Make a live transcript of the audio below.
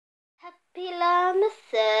Llama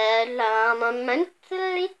sad, llama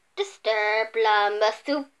mentally disturbed, llama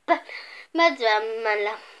super, my drama,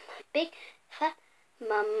 llama big fat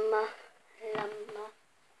mama, llama.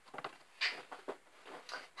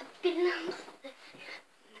 Happy llama sad,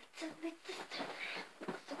 mentally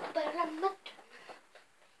disturbed, super llama drama,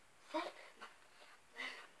 sad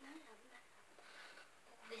llama.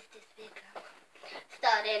 Who is this big llama?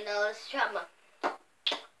 Starting all this drama.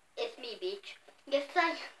 It's me, Beach. Yes, I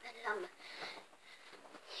am the llama.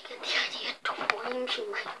 You get the idea. Twins, you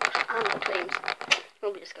might. I'm not twins.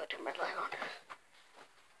 Let me just go turn my light on.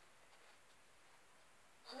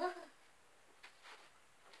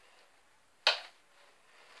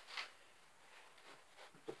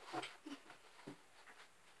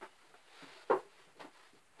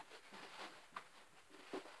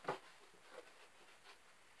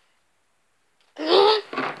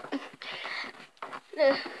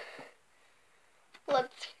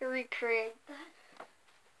 Let's recreate that.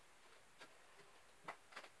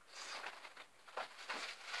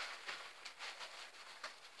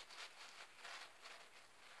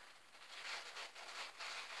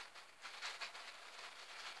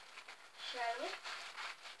 Shall we?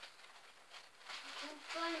 I can't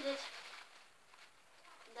find it.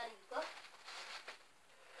 There you go.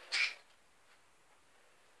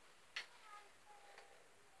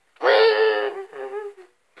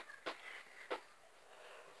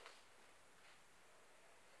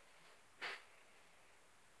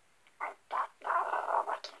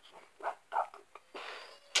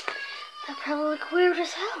 That probably look weird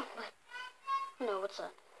as hell, but no, what's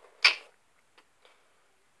that?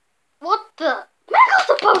 What the? What am I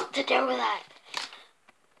supposed to do with that?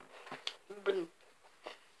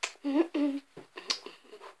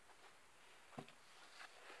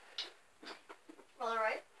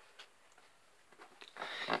 Alright.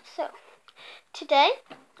 So, today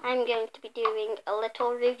I'm going to be doing a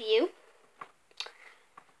little review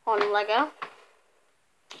on Lego.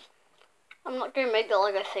 I'm not going to make the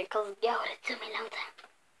Lego thing because it took me a long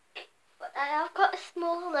time. But I have got a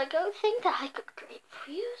small Lego thing that I could create for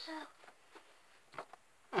you,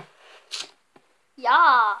 so.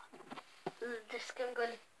 Yeah. This can go.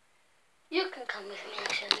 You can come with me,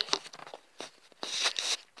 actually.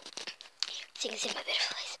 So you can see my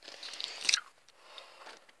butterflies.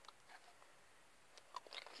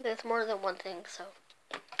 There's more than one thing, so.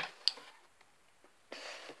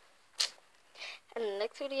 In the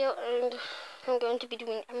next video, I'm going to be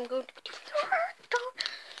doing the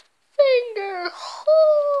finger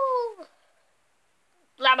hole.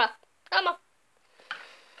 Llama.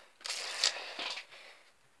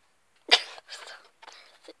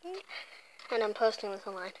 And I'm posting this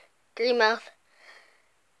online. Green mouth.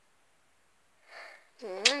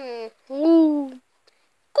 Cuckoo.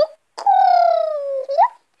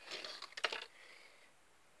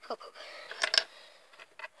 Oh, poop.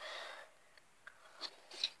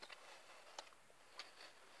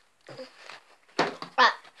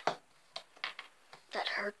 That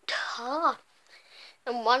hurt.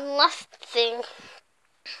 And one last thing.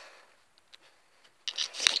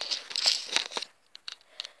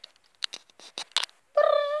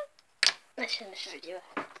 I shouldn't have showed you.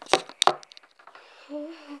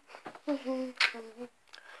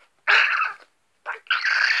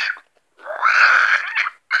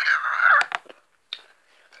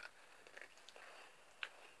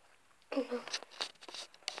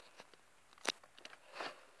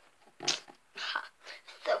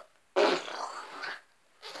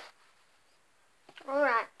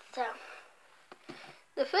 Alright, so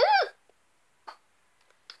the first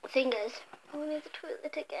thing is, we need the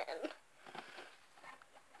toilet again.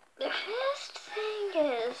 The first thing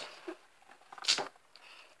is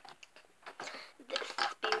this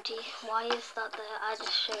beauty. Why is that there? I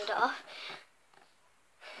just showed it off.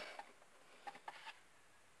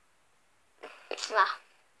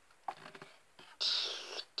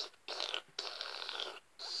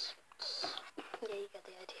 Yeah, you get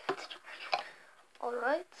the idea.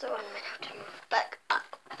 Alright, so I'm gonna have to move back up.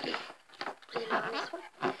 Really on this one.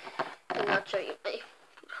 And not show you my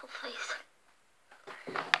beautiful face.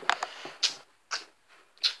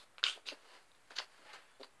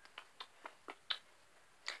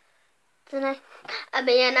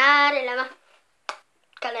 Abiyanar lama.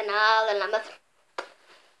 Kalanal lama.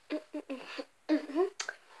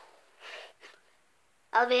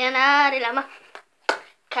 Abiyanar lama.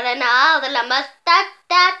 Kalanal lama. Ta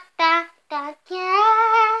ta ta ta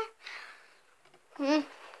yeah.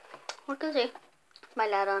 What can I see? My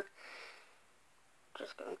light on.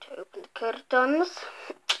 Just going to open the curtains.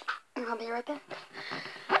 I'll be right back.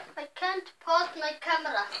 I can't pause my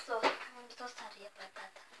camera, so I'm so sorry about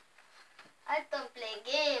that. I don't play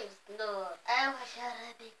games. No, I watch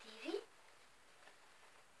Arabic TV.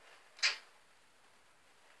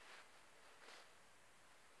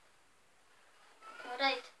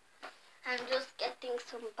 Alright, I'm just getting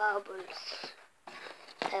some bubbles.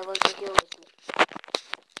 I will video with me.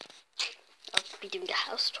 I'll be doing the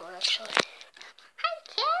house tour actually. Hi,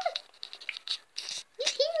 cat. You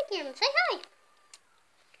here again? Say hi.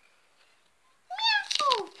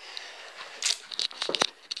 Meow.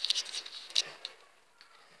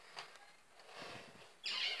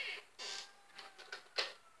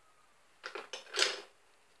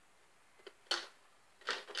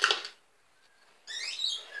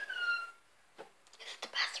 This is the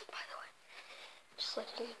bathroom, by the way. Just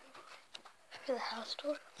letting you know for the house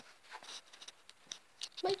tour.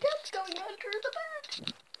 My cat's going under the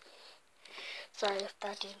bed. Sorry if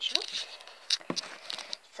that didn't show.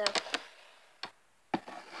 So,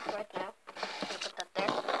 right now, I'm gonna put that there.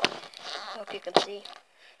 I hope you can see.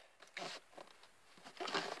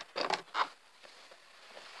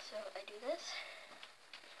 So I do this.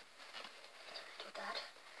 I do that.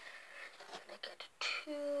 And I get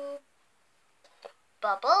 2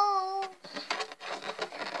 bubbles.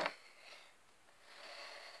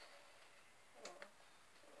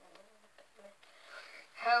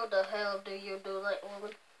 How the hell do you do that,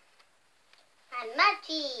 woman? And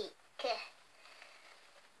magic.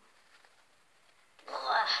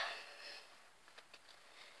 I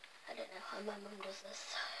don't know how my mum does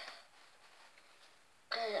this.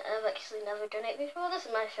 I've actually never done it before. This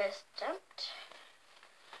is my first attempt.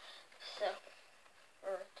 So,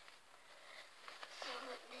 alright. So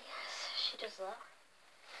let me guess. She does that.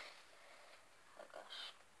 Oh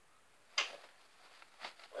gosh.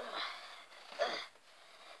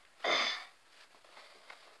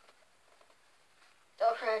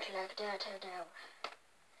 Alright, like that now.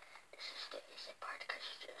 This is the easy part because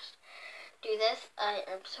you just do this. I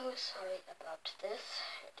am so sorry about this.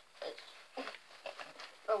 It's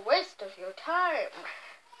a waste of your time.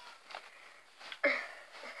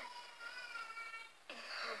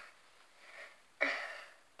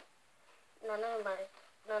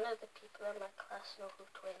 None of the people in my class know who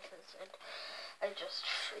twins is, and I just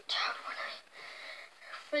freaked out when I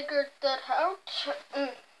figured that out.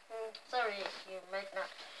 Sorry if you might not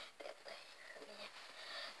be able to hear me,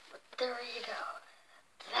 but there you go.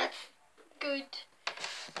 That's good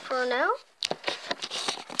for now.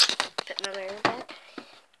 Put my mirror back.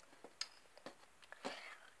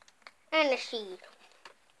 And a seed.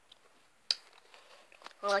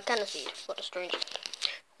 Well, I kind of seed. What a strange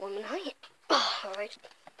woman I am. Alright.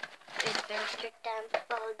 It's been strict down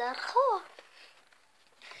for the hole.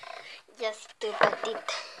 Just to put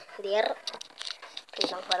it there. Please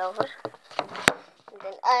don't fall over. And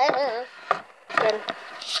then I can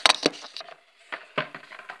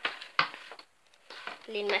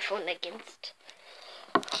lean my phone against.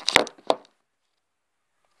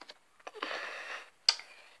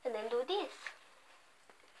 And then do this.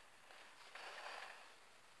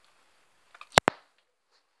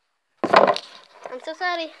 I'm so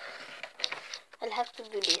sorry. I'll have to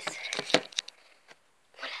do this. Voila.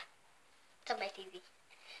 It's on my TV.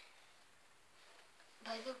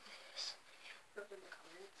 By the way, look in the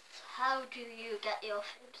comments. How do you get your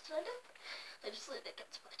phone to set up? I just lean it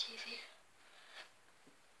against my TV.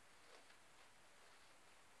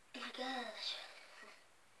 Oh my gosh.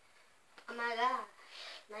 Oh my gosh.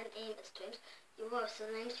 My name is Twins. You also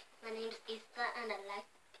named. My name is Issa and I like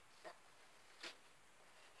pizza.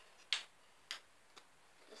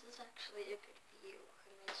 This is actually a good view. I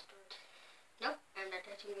might start. Nope, I'm not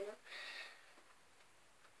touching you now.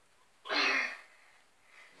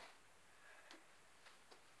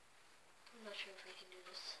 I'm not sure if I can do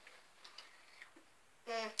this.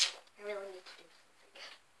 I really need to do something.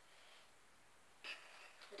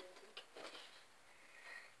 I don't think I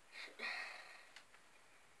should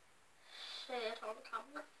say it on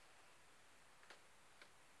camera.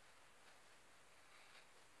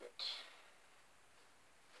 But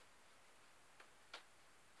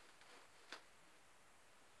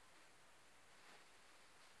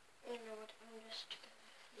you know what, I'm just gonna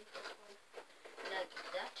leave this one like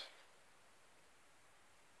that.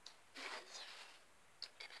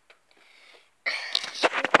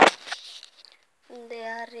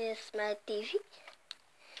 There is my TV,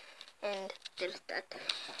 and there's that.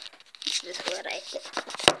 This is where I sit.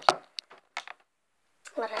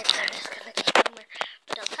 Alright, I'm just gonna get somewhere,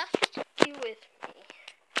 but I'll have to take you with me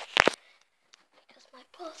because my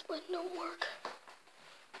pulse might not work.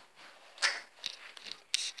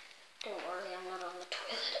 Don't worry, I'm not on the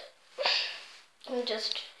toilet. I'm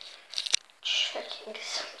just checking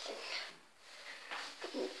something.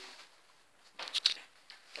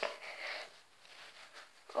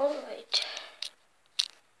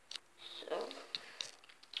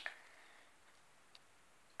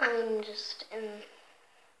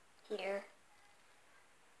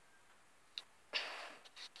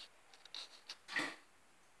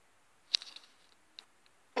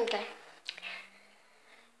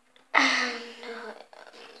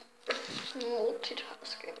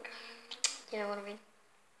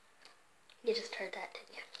 button,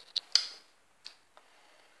 yeah.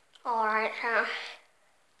 Alright,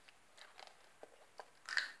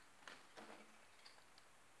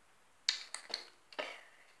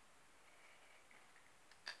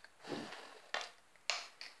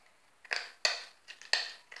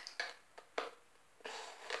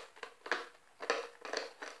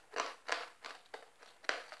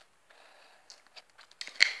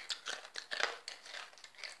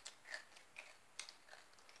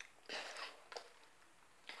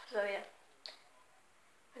 so yeah,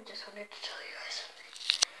 I just wanted to tell you guys something.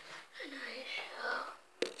 And I shall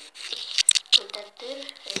put that there.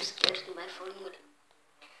 I'm scared my phone will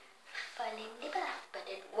fall in the bath, but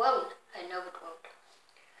it won't. I know it won't.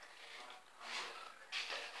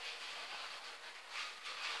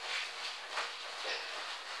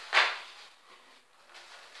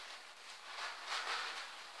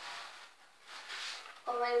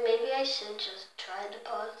 Alright, maybe I should just try to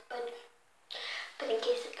pause, but in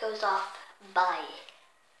case it goes off, bye.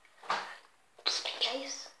 Just in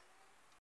case.